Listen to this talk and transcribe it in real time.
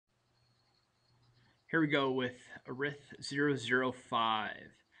Here we go with Arith 005,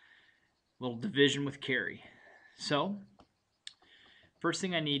 little division with carry. So, first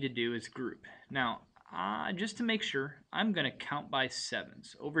thing I need to do is group. Now, just to make sure, I'm going to count by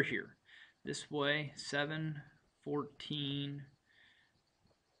sevens over here. This way, 7, 14,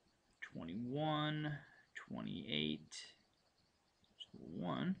 21, 28,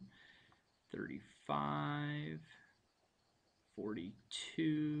 1, 35,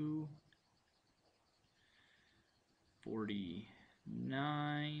 42,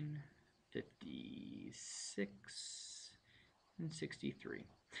 49, 56, and 63.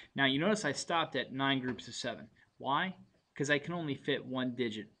 Now you notice I stopped at 9 groups of 7. Why? Because I can only fit one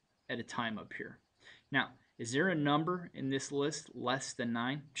digit at a time up here. Now, is there a number in this list less than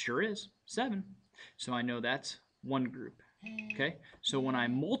 9? Sure is, 7. So I know that's one group. Okay? So when I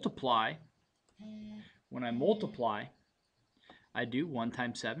multiply, I do 1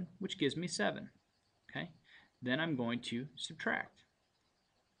 times 7, which gives me 7. Okay? Then I'm going to subtract.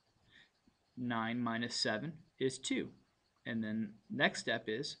 9 minus 7 is 2. And then next step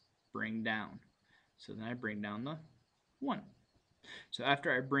is bring down. So then I bring down the 1. So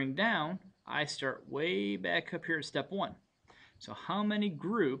after I bring down, I start way back up here at step 1. So how many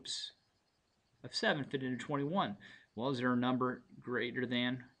groups of 7 fit into 21? Well, is there a number greater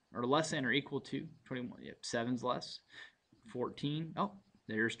than or less than or equal to 21? Yep, 7's less. 14. Oh,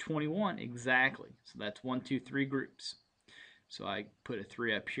 there's 21 exactly. So that's 1, 2, 3 groups. So I put a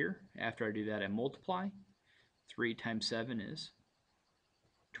 3 up here. After I do that, I multiply. 3 times 7 is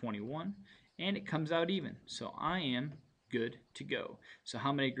 21, and it comes out even. So I am good to go. So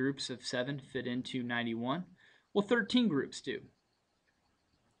how many groups of 7 fit into 91? Well, 13 groups do.